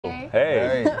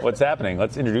Hey, what's happening?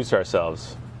 Let's introduce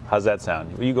ourselves. How's that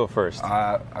sound? You go first.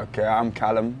 Okay, I'm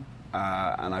Callum,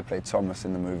 and I play Thomas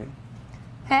in the movie.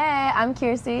 Hey, I'm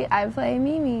Kiersey. I play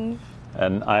Mimi.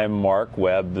 And I'm Marc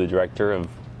Webb, the director of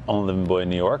Only Living Boy in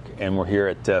New York, and we're here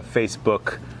at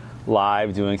Facebook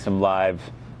Live, doing some live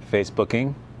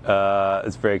Facebooking.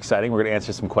 It's very exciting. We're going to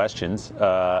answer some questions.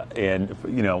 And,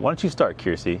 why don't you start,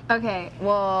 Kiersey? Okay,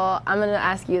 well, I'm going to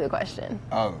ask you the question.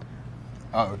 Oh,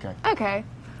 okay. Okay.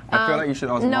 I feel like you should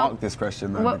ask Mark this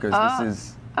question, though, because this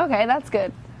is... Okay, that's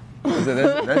good.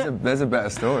 There's a better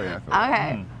story, I feel.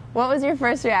 Okay. What was your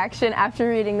first reaction after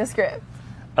reading the script?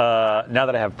 Now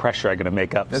that I have pressure, I'm going to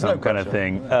make up some kind of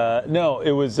thing. No,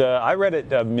 it was, I read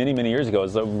it many, many years ago.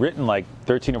 It was written like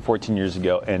 13 or 14 years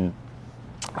ago, and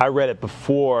I read it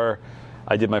before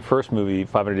I did my first movie,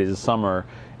 500 Days of Summer,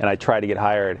 and I tried to get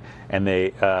hired, and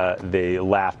they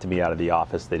laughed me out of the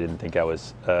office. They didn't think I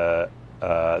was, that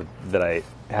I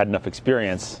had enough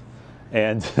experience,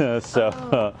 and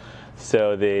so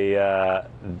they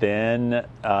then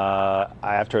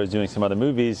after I was doing some other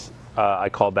movies, I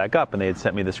called back up, and they had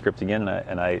sent me the script again,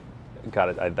 and I got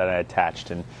it. Then I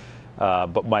attached, and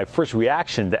but my first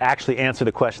reaction to actually answer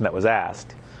the question that was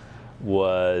asked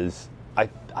was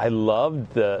I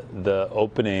loved the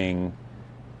opening,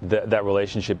 that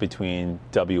relationship between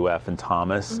WF and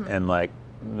Thomas, and like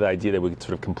the idea that we could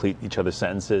sort of complete each other's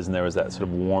sentences, and there was that sort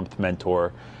of warmth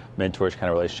mentorish kind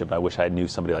of relationship. And I wish I knew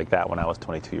somebody like that when I was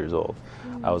 22 years old.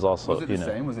 I was also, Was it the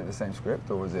same? Was it the same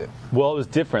script, or was it? Well, it was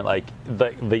different. Like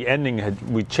the ending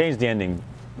we changed the ending.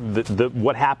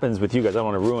 What happens with you guys? I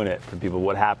don't want to ruin it for people.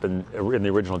 What happened in the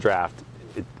original draft?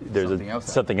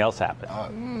 Something else happened.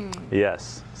 Oh.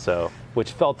 Yes. So,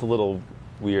 which felt a little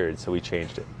weird, so we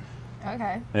changed it.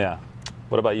 Okay. Yeah.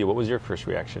 What about you? What was your first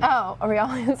reaction? Oh, are we all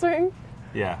answering?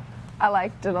 Yeah. I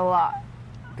liked it a lot.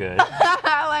 Good.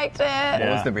 I liked it. Yeah.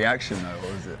 What was the reaction, though?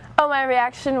 What was it? Oh, my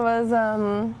reaction was, I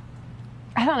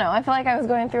don't know. I feel like I was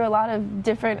going through a lot of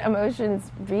different emotions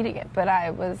reading it, but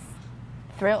I was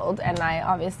thrilled, and I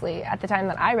obviously, at the time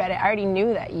that I read it, I already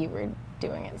knew that you were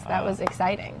doing it, so that was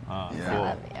exciting.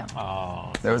 Yeah. Yeah.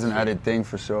 Oh. There was an added thing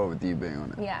for sure with you being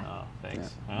on it. Yeah. Oh,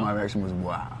 thanks. Yeah. My reaction was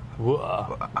wow.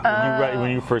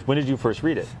 When did you first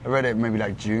read it? I read it maybe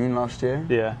like June last year.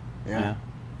 Yeah.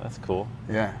 That's cool.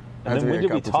 Yeah. And then when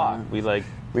did we talk? We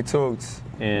talked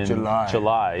in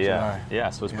July. Yeah,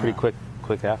 so it was pretty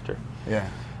quick after. Yeah.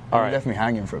 All You right. left me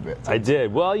hanging for a bit. I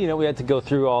did. Well, we had to go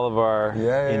through all of our,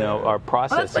 our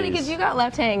processes. Well, that's funny because you got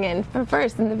left hanging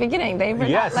first in the beginning. They were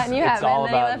not letting you have it's it, all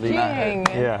and they about left you hanging.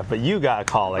 Yeah, but you got a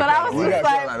call like But that. I was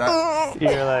just like,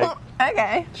 You're like,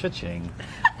 okay. cha-ching.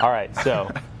 All right, so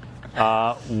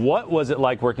what was it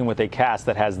like working with a cast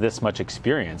that has this much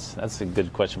experience? That's a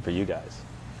good question for you guys.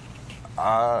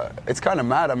 It's kind of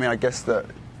mad. I mean, I guess that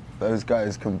those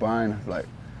guys combined have like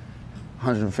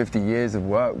 150 years of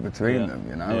work between them,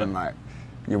 and like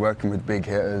you're working with big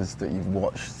hitters that you've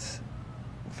watched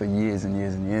for years and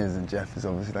years and years, and Jeff is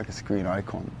obviously like a screen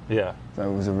icon. Yeah. So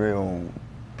it was a real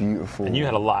beautiful. And you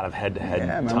had a lot of head-to-head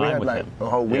time we had with like him. a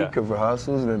whole week of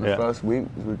rehearsals, and then the first week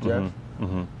was with Jeff.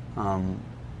 Mm-hmm.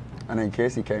 And then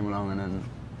Kiersey came along, and then.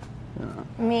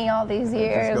 Me all these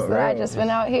years that I just been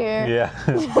out here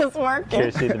just working.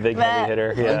 Kiersey, the big heavy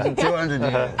hitter. Yeah. 200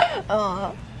 years.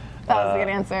 That was a good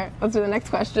answer. Let's do the next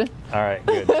question. All right,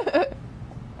 good.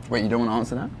 Wait, you don't want to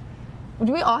answer that?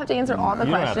 Do we all have to answer all the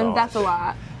questions? That's a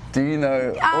lot. Do you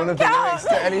know all of the lyrics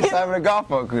to any Simon &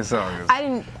 Garfunkel songs? I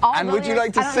didn't. And would you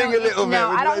like to sing a little bit? No,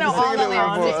 I don't know all the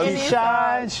lyrics.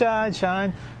 Shine, shine,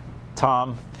 shine.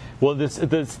 Tom. Well,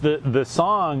 the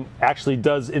song actually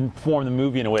does inform the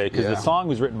movie in a way, because the song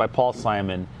was written by Paul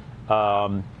Simon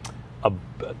to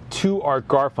Art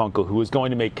Garfunkel, who was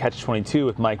going to make Catch-22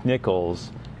 with Mike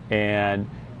Nichols, and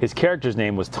his character's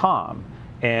name was Tom,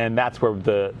 and that's where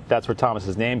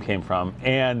Thomas's name came from,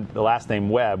 and the last name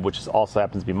Webb, which also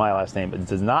happens to be my last name,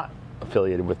 it is not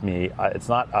affiliated with me. It's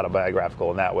not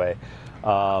autobiographical in that way.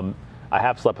 I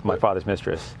have slept with my father's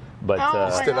mistress. But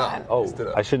still up.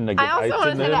 I shouldn't have. I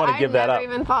didn't want to give that up. I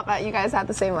never even thought that you guys had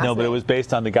the same last name. No, but it was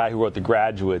based on the guy who wrote The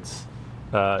Graduates.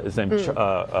 His name, his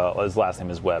last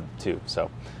name is Webb too. So,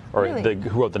 who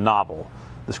wrote the novel.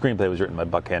 The screenplay was written by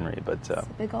Buck Henry, but.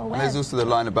 Big old and Webb. there's also the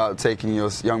line about taking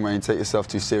young man, take yourself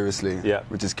too seriously. Yeah.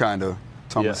 Which is kind of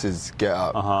Thomas's get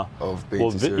up of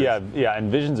being too serious. Yeah, and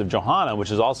Visions of Johanna,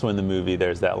 which is also in the movie,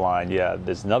 there's that line. Yeah,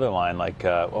 there's another line like,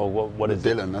 what is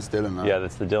Dylan, it? That's Dylan. Right? Yeah,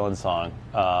 that's the Dylan song.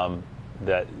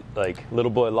 That, like,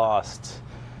 little boy lost.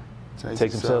 Takes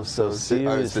himself so seriously.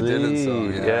 Oh, it's the Dylan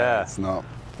song. Yeah. It's not.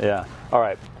 Yeah. All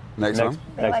right. Next one.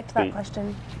 I liked that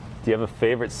question. Do you have a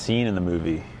favorite scene in the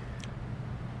movie?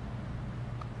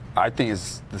 I think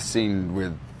it's the scene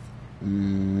with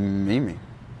Mimi.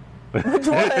 Which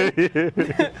one?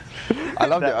 I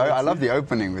love the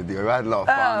opening with you. I had a lot of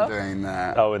fun doing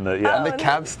that. Oh, and the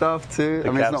cab stuff too. I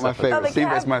mean, it's not my favorite scene,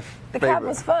 but it's my favorite. The cab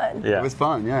was fun. Yeah. It was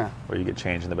fun, yeah. Where you get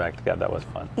changed in the back of the cab. That was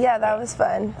fun. Yeah, that was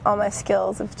fun. All my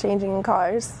skills of changing in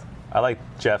cars. I like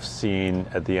Jeff's scene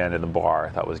at the end in the bar. I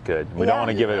thought was good. We don't want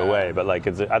to give it away, but like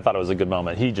I thought it was a good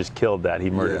moment. He just killed that. He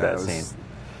murdered that scene.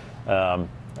 All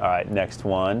right, next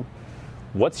one.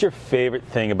 What's your favorite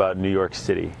thing about New York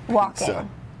City? Walking. Pizza.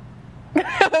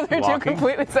 They're two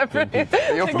completely separate.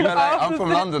 You're from LA. I'm from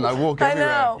London. I walk everywhere.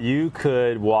 I know. You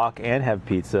could walk and have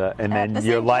pizza, and then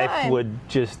your life would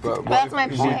just. That's my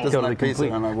point. Totally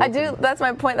complete. I do. That's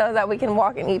my point, though, is that we can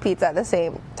walk and eat pizza at the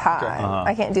same time.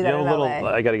 I can't do that in LA.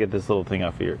 I got to get this little thing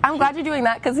off of your. I'm glad you're doing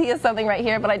that because he has something right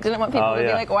here, but I didn't want people to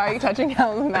be like, "Why are you touching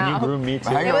Callum's mouth?" You grew me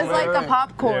too. It was like the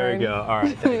popcorn. There you go. All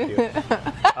right, thank you.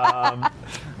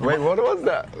 Wait, what was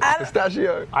that?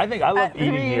 Pistachio. I love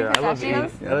eating here. I love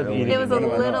eating. It was a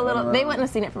little. They wouldn't have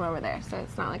seen it from over there, so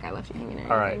it's not like I left you hanging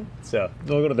there. All right, so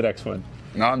we'll go to the next one.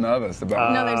 No, I'm nervous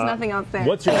about. No, there's nothing else there.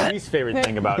 What's your least favorite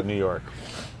thing about New York?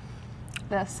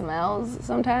 The smells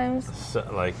sometimes.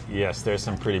 So, yes, there's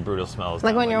some pretty brutal smells.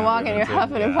 Like when you're walking, you're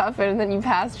huffing and puffing, and then you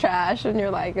pass trash, and you're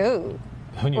like, ooh.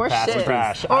 When you pass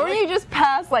trash. Or when you just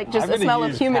pass, like, a smell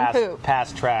of human poop.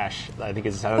 Pass trash. I think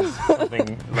it sounds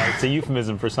something, like, it's a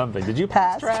euphemism for something. Did you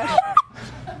pass trash?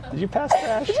 Did you pass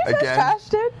trash? Did you pass trash,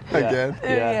 dude? Again?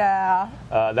 Yeah.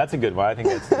 That's a good one. I think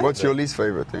that's. What's your least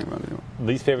favorite thing about New York?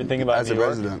 Least favorite thing about New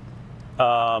York? As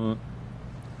a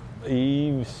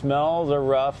resident? Smells are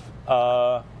rough.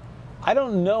 I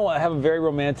don't know. I have a very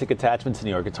romantic attachment to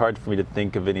New York. It's hard for me to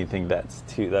think of anything that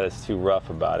is too rough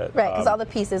about it. Right, because all the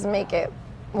pieces make it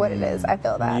what it is. I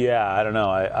feel that. Yeah, I don't know.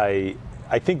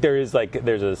 I think there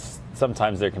is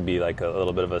sometimes there can be like a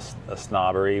little bit of a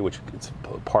snobbery, which it's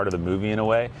part of the movie in a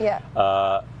way. Yeah.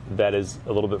 That is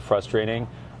a little bit frustrating.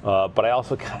 But I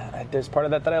also there's part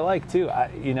of that I like too. I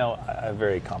have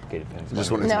very complicated feelings.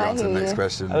 Just wanted to go on to the next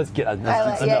question. Let's get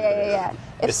yeah.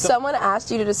 If someone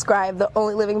asked you to describe the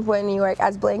only living point in New York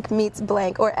as blank meets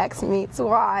blank or X meets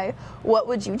Y, what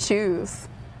would you choose?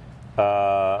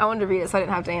 I wanted to read it so I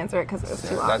didn't have to answer it because it was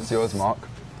too long. That's yours, Mark.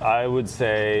 I would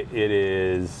say it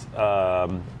is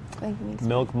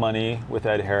Milk Money with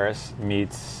Ed Harris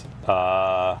meets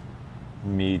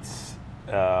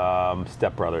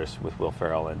Step Brothers with Will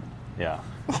Ferrell, and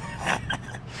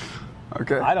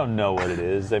Okay. I don't know what it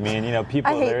is. I mean,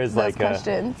 people. There is like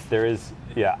questions. There is.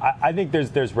 Yeah, I think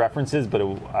there's references, but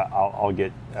I would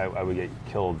get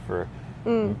killed for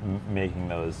making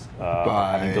those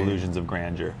having delusions of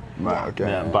grandeur. Right. Okay.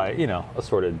 Yeah, by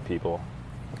assorted people.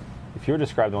 If you were to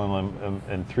describe them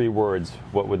in 3 words,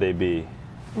 what would they be?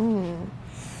 Now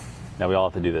we all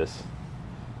have to do this.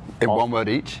 In one word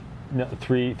each? No,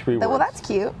 three words. Well, that's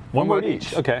cute. One word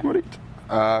each. Okay. One word each.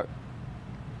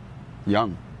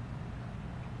 Young.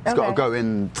 It's got to go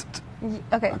in.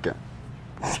 Okay. Okay.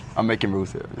 I'm making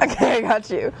rules here. Okay, I got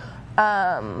you.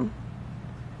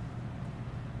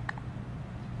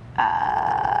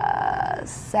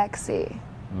 Sexy.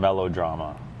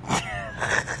 Melodrama.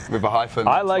 With a hyphen.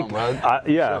 I like.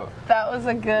 Sure. That was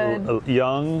a good.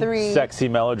 Young, 3. sexy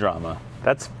melodrama.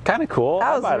 That's kind of cool.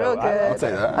 That was real good. I'll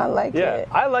take that. I like it.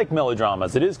 I like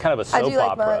melodramas. It is kind of a soap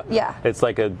opera. It's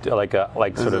like There's sort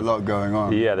of a lot going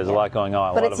on. Yeah, there's a lot going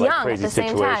on. But a it's lot of young crazy at the same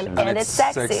situations. time, and it's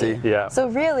sexy. Yeah. So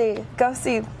really, go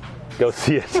see. Go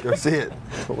see it. Go see it.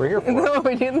 That's what we're here for. No,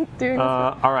 we didn't do this.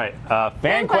 All right.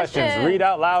 Fan questions. questions. Read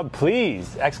out loud,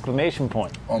 please! Exclamation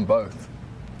point. On both.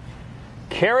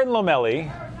 Karen Lomelli.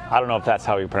 I don't know if that's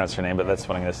how you pronounce her name, but that's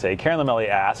what I'm going to say. Karen Lomelli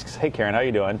asks, "Hey Karen, how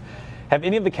you doing? Have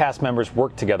any of the cast members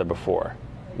worked together before?"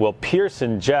 Well, Pierce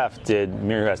and Jeff did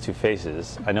Mirror Who Has Two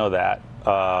Faces. I know that.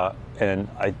 And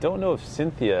I don't know if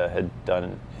Cynthia had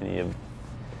done any of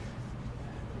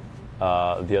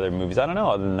the other movies. I don't know.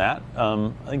 Other than that,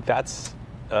 I think that's.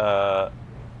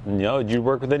 Did you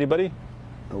work with anybody?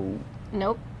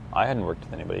 Nope. I hadn't worked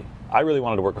with anybody. I really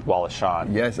wanted to work with Wallace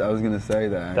Shawn. Yes, I was going to say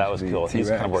that. That was cool. T-Rex. He's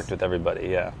kind of worked with everybody.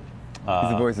 Yeah.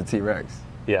 He's the voice of T-Rex.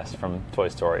 Yes, from Toy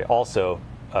Story. Also,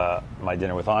 My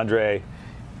Dinner with Andre,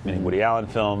 many Woody Allen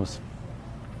films.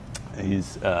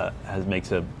 He's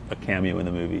makes a cameo in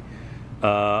the movie.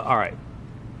 All right.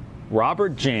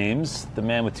 Robert James, the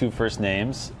man with 2 first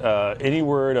names. Any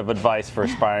word of advice for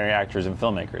aspiring actors and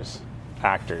filmmakers?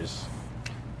 Actors.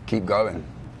 Keep going.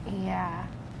 Yeah.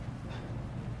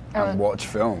 And watch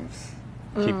films.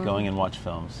 Keep going and watch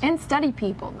films. And study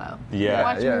people, though. Yeah.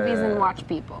 Watch movies and watch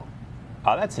people.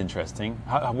 Oh, that's interesting.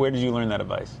 Where did you learn that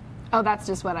advice? Oh, that's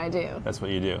just what I do. That's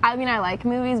what you do. I mean, I like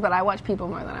movies, but I watch people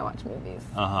more than I watch movies.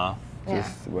 Uh-huh. Yeah.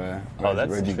 Just where'd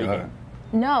you go? intriguing.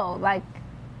 No, like,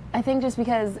 I think just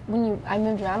because I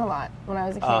moved around a lot when I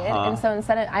was a kid, and so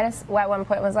instead of, I just at one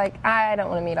point was like, I don't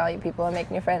want to meet all you people and make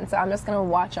new friends, so I'm just gonna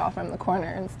watch all from the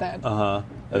corner instead.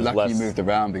 Lucky you moved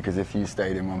around, because if you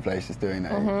stayed in one place just doing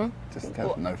that, you just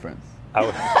have no friends. I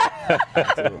would,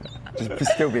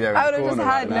 just still be there. I would have just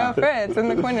had no friends in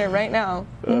the corner right now.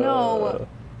 No.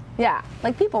 Yeah,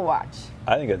 like people watch.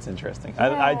 I think that's interesting.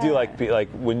 I do like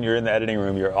when you're in the editing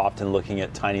room, you're often looking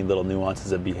at tiny little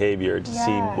nuances of behavior to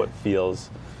see what feels,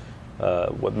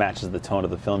 what matches the tone of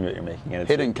the film that you're making. And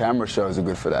hidden camera shows are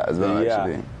good for that as well,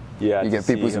 actually. Yeah, you get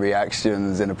people's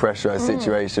reactions in a pressurized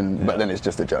situation, but then it's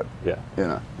just a joke. Yeah. You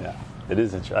know. Yeah. It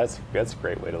is interesting. That's a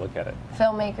great way to look at it.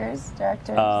 Filmmakers,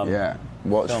 directors.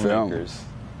 Watch filmmakers.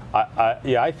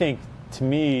 Film. I think, to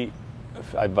me,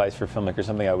 advice for filmmakers,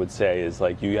 something I would say is,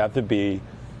 like, you have to be,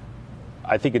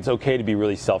 I think it's okay to be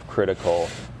really self-critical,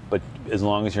 but as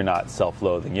long as you're not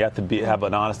self-loathing. You have to have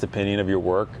an honest opinion of your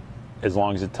work, as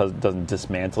long as it doesn't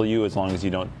dismantle you, as long as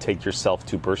you don't take yourself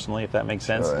too personally, if that makes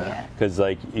sense. Because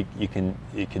you can,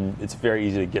 it's very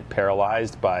easy to get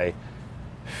paralyzed by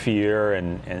fear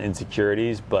and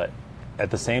insecurities, but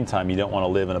at the same time, you don't want to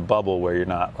live in a bubble where you're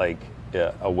not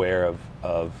aware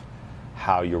of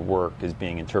how your work is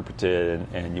being interpreted,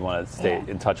 and you want to stay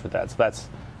in touch with that. So that's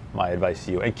my advice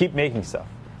to you. And keep making stuff.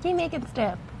 Keep making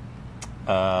stuff.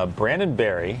 Brandon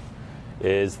Barry,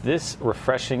 is this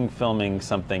refreshing filming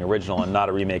something original and not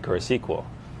a remake or a sequel?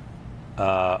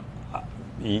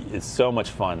 It's so much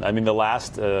fun. I mean, the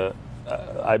last,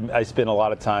 I spent a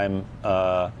lot of time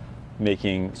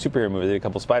making superhero movies. I did a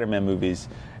couple Spider-Man movies,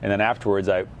 and then afterwards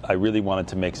I really wanted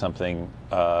to make something,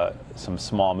 some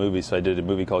small movies. So I did a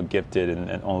movie called Gifted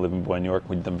and Only Living Boy in New York.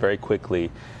 We did them very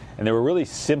quickly, and they were really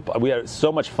simple. We had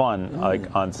so much fun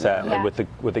on set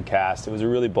with the cast. It was a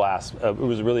really blast. It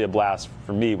was really a blast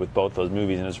for me with both those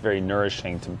movies, and it was very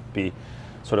nourishing to be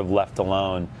sort of left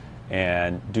alone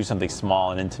and do something small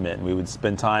and intimate. And we would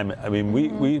spend time. I mean,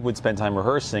 we would spend time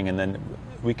rehearsing, and then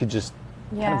we could just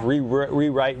kind of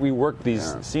rework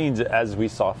these scenes as we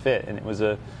saw fit, and it was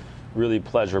a really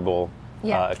pleasurable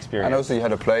experience. And also you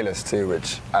had a playlist too,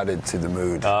 which added to the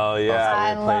mood. Oh yeah,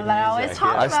 I love that. I always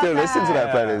talk about I still listen to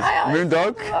that playlist.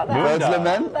 Moondog, Birds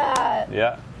Lament.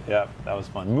 Yeah, that was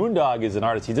fun. Moondog is an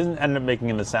artist. He doesn't end up making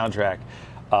in the soundtrack,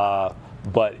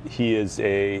 but he is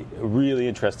a really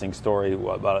interesting story. He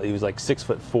was like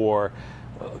 6'4".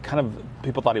 Kind of,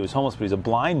 people thought he was homeless, but he's a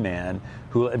blind man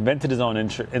who invented his own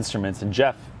instruments, and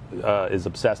Jeff is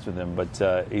obsessed with him,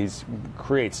 but he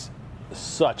creates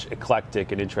such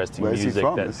eclectic and interesting music. Where's he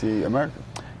from? Is he American?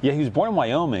 Yeah, he was born in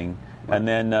Wyoming, and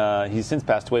then he's since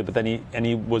passed away, but then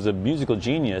he was a musical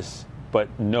genius, but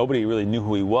nobody really knew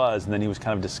who he was, and then he was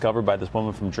kind of discovered by this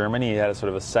woman from Germany. He had a sort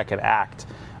of a second act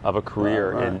of a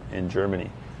career in Germany.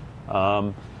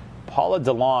 Paula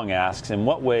DeLong asks, in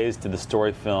what ways did the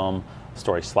story/film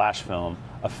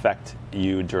affect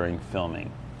you during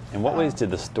filming? In what ways did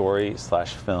the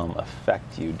story/film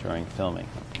affect you during filming?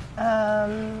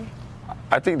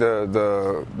 I think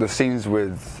the scenes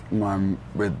with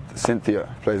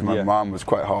Cynthia, plays my mom, was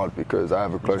quite hard because I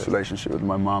have a close relationship with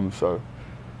my mom. So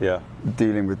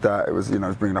dealing with that, it was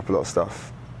bringing up a lot of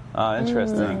stuff.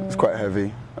 Interesting. It's quite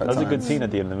heavy. That was a good scene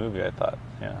at the end of the movie, I thought.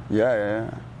 Yeah.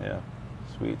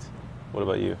 Sweet. What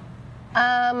about you?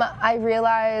 I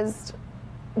realized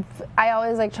I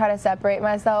always try to separate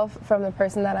myself from the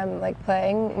person that I'm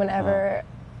playing. Whenever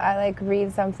I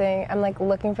read something, I'm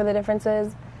looking for the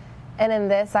differences. And in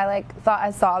this, I thought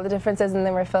I saw the differences, and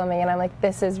then we're filming, and I'm like,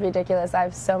 this is ridiculous. I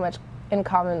have so much in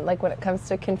common, when it comes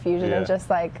to confusion and just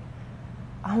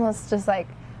almost just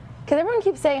because everyone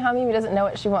keeps saying how Mimi doesn't know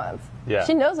what she wants. Yeah.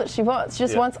 She knows what she wants. She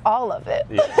just wants all of it.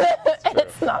 Yeah,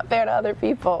 it's not fair to other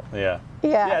people. Yeah,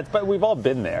 but we've all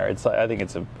been there. It's I think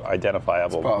it's an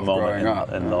identifiable moment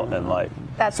in life.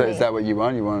 That's so me. Is that what you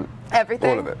want? You want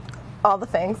everything? All of it. All the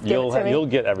things. You'll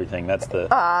get everything. That's the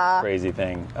crazy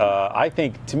thing. I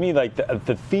think, to me,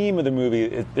 the theme of the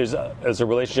movie, there's a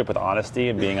relationship with honesty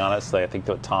and being honest. I think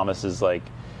that Thomas is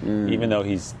even though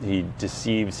he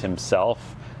deceives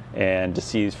himself and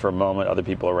deceives for a moment other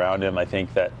people around him, I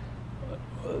think that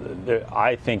when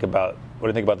I think about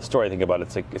the story, I think about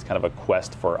it's kind of a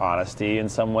quest for honesty in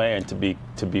some way, and to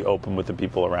be open with the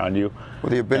people around you. Well,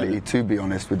 the ability to be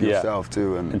honest with yourself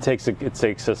too, and it takes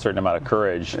a certain amount of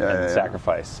courage and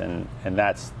sacrifice, and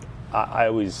that's I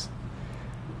always.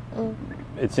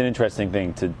 It's an interesting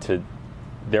thing to.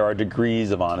 There are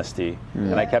degrees of honesty,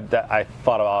 and I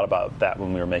thought a lot about that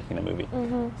when we were making the movie.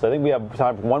 So I think we have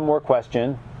time for one more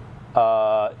question.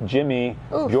 Jimmy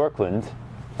Bjorklund.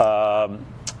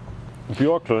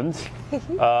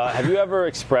 Have you ever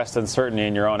expressed uncertainty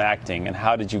in your own acting, and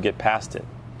how did you get past it?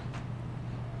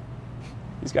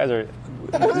 These guys are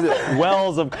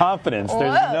wells of confidence.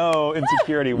 There's no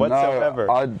insecurity whatsoever.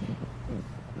 No,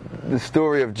 the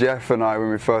story of Jeff and I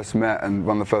when we first met, and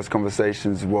one of the first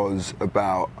conversations was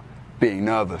about being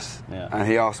nervous. Yeah. And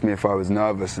he asked me if I was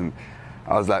nervous, and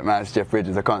I was like, man, it's Jeff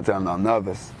Bridges, I can't tell him that I'm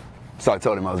nervous. So I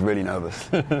told him I was really nervous.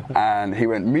 And he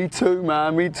went, me too,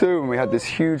 man, me too. And we had this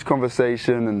huge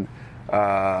conversation, and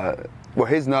well,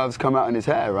 his nerves come out in his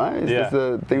hair, right? It's just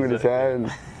the thing with his hair,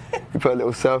 and he put a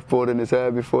little surfboard in his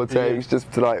hair before takes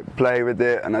just to like play with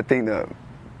it. And I think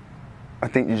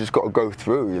you just got to go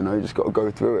through, you know, you just got to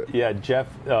go through it. Yeah, Jeff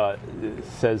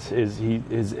says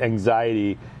his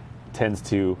anxiety tends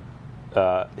to,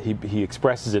 he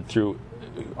expresses it through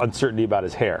uncertainty about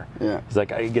his hair. Yeah. He's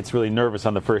like, he gets really nervous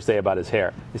on the first day about his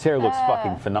hair. His hair looks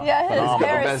fucking phenomenal. Yeah, his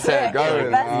hair Best is hair sick. going.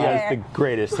 He has the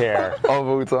greatest hair of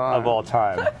all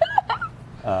time.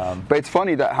 But it's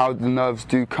funny that how the nerves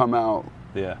do come out.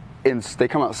 Yeah. They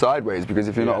come out sideways, because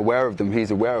if you're not aware of them, he's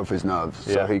aware of his nerves,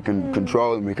 so he can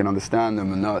control them, he can understand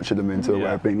them and nurture them into a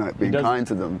way of being kind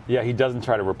to them. Yeah, he doesn't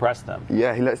try to repress them.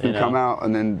 Yeah, he lets them come out,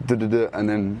 and then and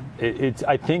then.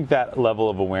 I think that level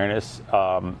of awareness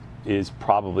is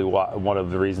probably one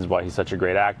of the reasons why he's such a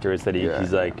great actor. Is that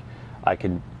he's like,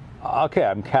 I'm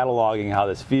cataloging how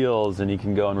this feels, and he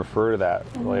can go and refer to that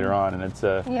later on, and it's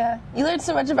Yeah, you learn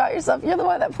so much about yourself. You're the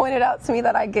one that pointed out to me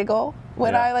that I giggle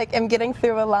when I like am getting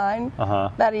through a line.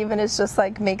 That even is just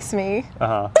like makes me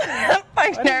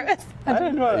like nervous. I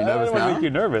didn't want to make you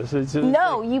nervous. It's just,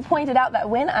 no, you pointed out that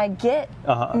when I get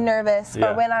nervous,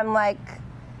 or when I'm like,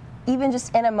 even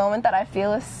just in a moment that I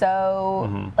feel is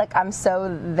so like I'm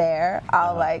so there,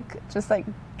 I'll like just like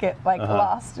get like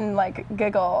lost and like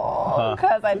giggle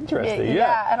because I interesting.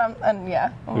 Damn.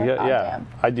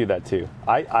 I do that too.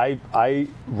 I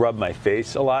rub my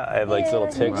face a lot. I have like little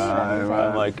tics. Right.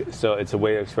 I'm like, so it's a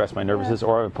way to express my nervousness,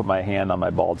 or I put my hand on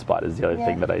my bald spot is the other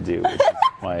thing that I do. Which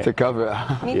is to cover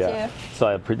it. Me too. So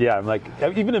I'm like,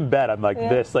 even in bed, I'm like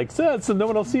this, like so no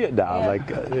one will see it now. I'm like,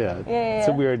 it's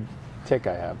a weird tick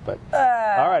I have, but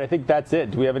all right, I think that's it.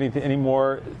 Do we have any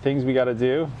more things we got to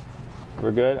do?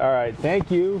 We're good. All right,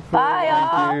 thank you. Bye,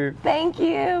 y'all. Thank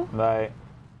you. Bye.